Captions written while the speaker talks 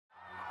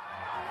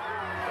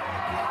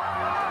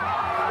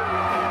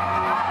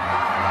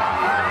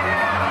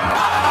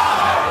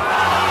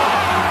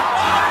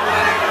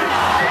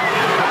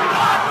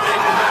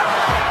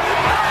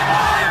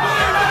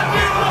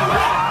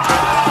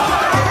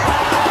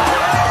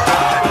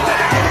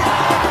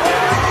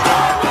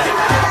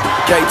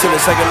K to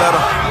the second letter.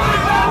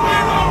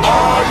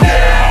 Oh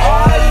yeah,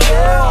 oh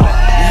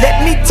yeah.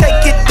 Let me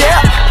take it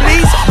there.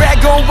 Please brag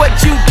on what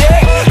you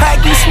did. How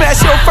you smash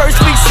your first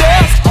week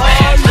sales?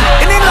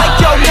 And then like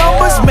your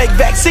numbers make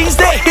vaccines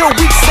that heal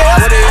weak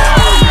cells.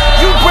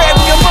 You grab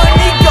your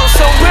money, go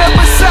somewhere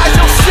besides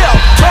yourself.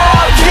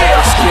 Oh yeah.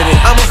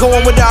 I'm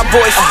going with our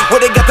voice, where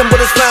they got them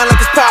bullets flying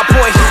like it's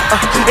PowerPoint.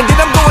 And then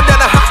I'm going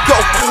down to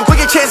Hosco, where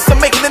your chances of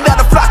making it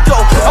out of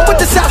Flocko. I'm with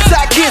the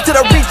Southside kids to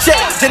the reach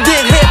X, and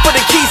then head for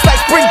the keys like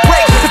spring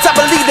break. Cause I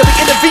believe that we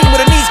intervene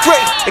when the knees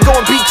great and go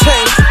and beat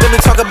change. Let me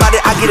talk about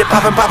it, I get it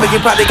poppin', you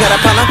probably got a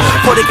problem.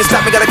 Before they can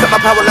stop me, gotta cut my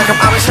power like I'm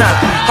Amish.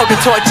 Hold the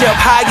torch up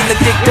high in the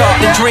dick dog.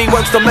 The dream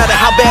works no matter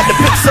how bad the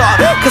pics are.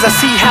 Cause I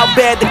see how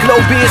bad the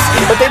globe is,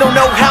 but they don't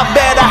know how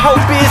bad our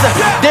hope is.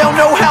 They don't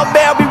know how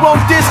bad we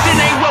want this. This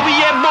ain't where we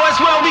at, boys,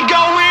 where we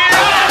going.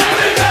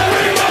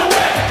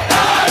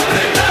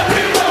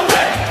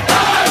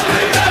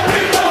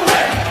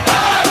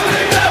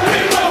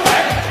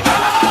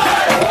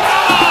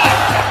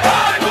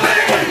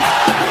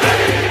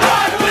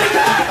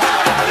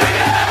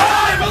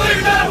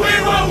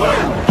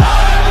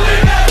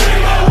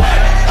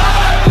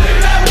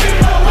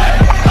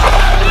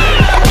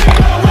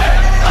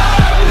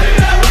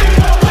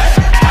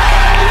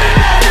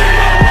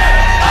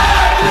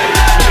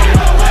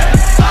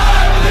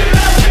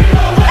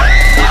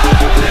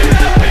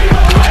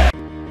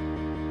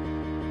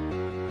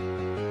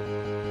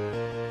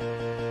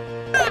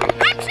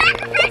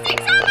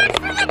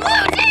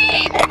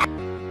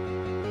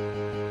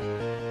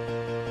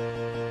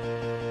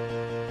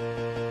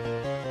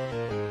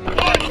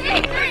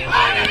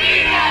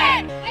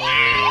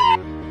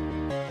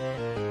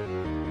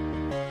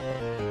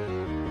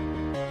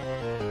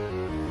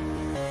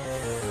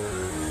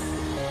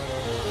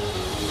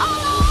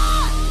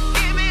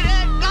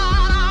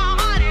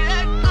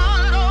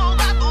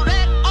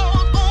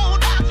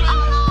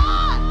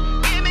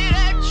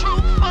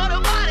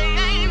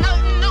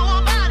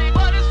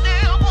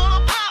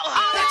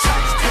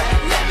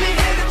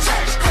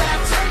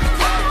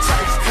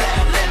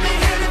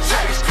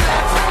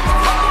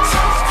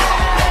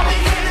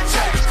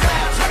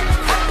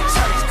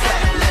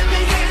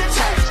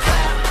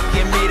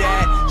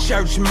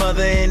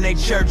 Mother in they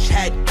church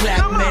hat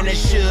clap, man, that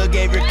sugar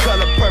gave your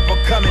color purple,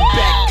 coming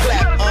back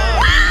clap.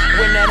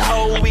 When that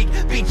whole week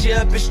beat you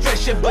up and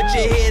stress you, but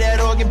you hear that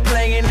organ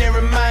playing and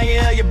remind you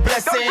of your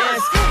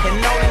blessings. And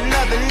on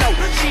another note,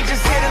 she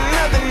just hit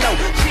another note.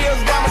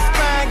 Chills down my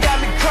spine, got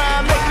me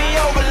crying, make me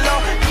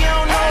overload. You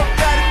don't know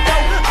about it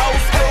though. Old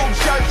school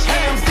church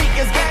hymn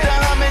seekers get the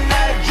humming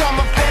out of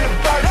drum up in the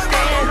verse.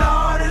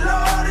 Lordy,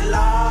 Lordy,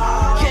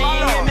 Lord. Can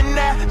you hear me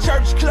now?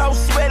 Church close,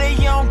 sweater,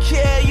 you don't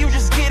care, you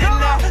just get it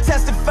now.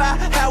 Testify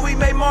how we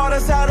made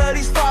martyrs out of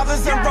these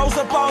fathers and rose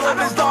up all of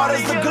his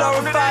daughters to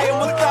glorify him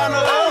with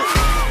honor.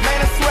 Man,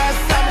 I swear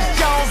Thomas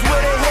Jones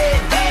with her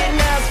head did.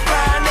 Now it's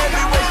flying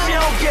everywhere, she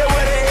don't care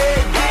what her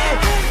head did.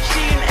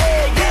 She an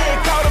egg,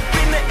 yeah, caught up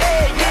in the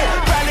egg,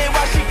 yeah. Probably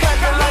why she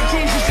clapping like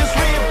Jesus just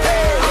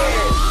reappeared.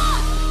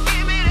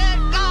 Give me that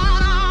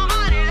God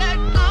Almighty, that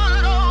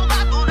good old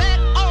Bible, that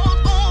old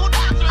school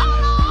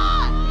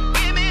doctrine.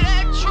 Give me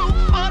that truth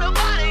for the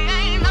body,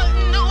 ain't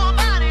nothing new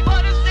about it,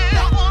 but it's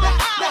still full of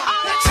power.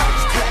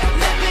 Church clap,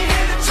 let me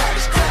hear the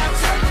church clap.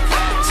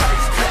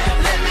 Church clap,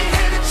 let me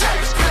hear the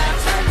church clap.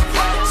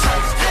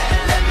 Church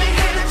clap, let me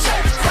hear the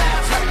church clap.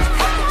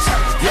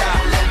 Church clap,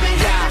 let me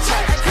hear the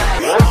church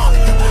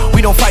clap.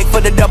 We don't fight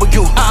for the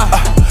W,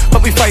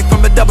 but we fight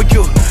from the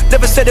W.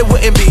 Never said it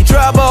wouldn't be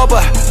trouble,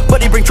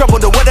 but he bring trouble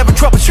to whatever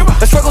troubles you.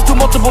 The struggles to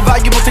multiple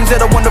valuable things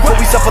that are wonderful.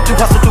 We suffer to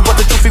hustle to what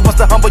the truth. He wants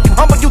to humble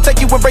you, take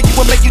you and break you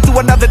and make you to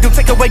another dude.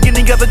 Take away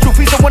any other truth.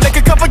 He's the one that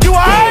can cover you.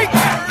 Alright,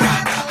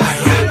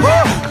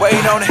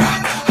 wait on it.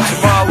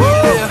 Tomorrow we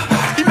live.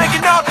 He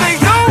making all things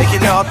new.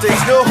 Making all things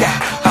new.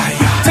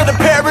 To the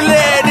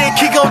paralytic,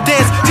 he gon'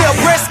 dance. Tell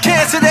breast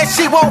cancer that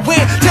she won't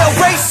win. Tell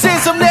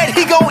racism that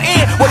he gon'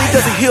 end. What he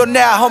doesn't heal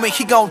now, homie,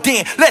 he gon'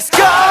 den. Let's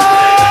go!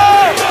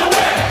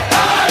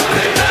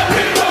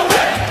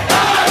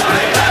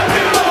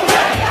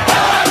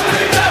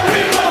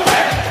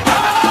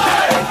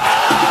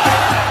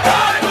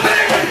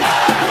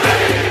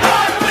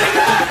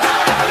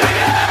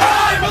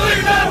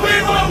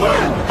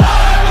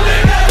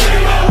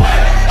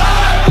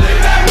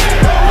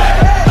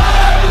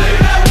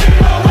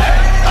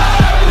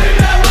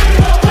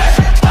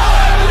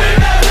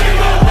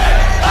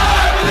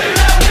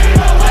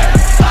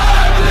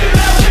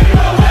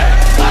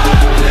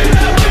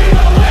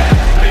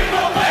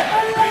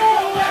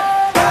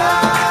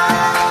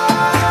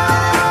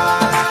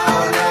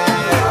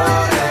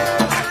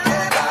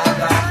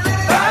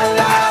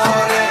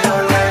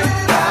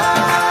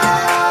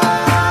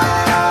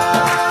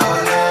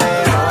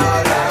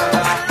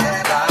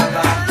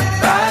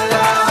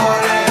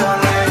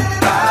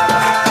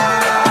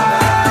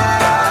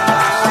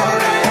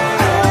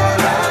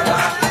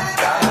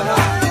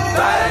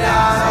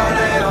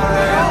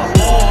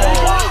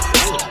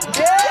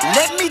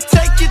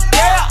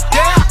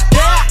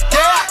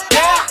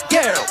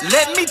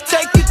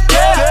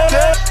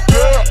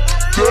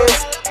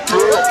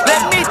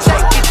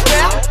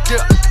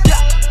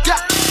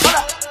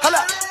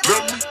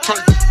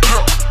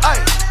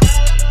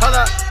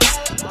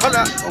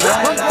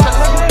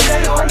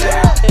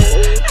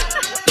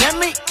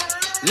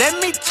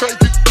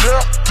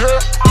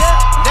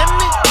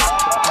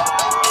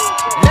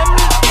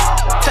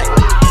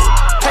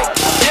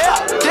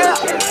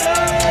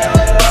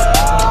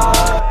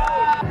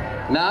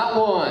 Not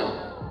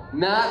one,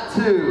 not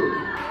two,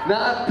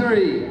 not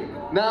three,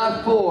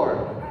 not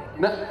four.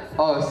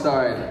 Oh,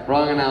 sorry,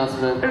 wrong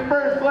announcement. In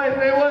first place,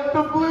 they went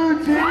the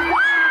blue team.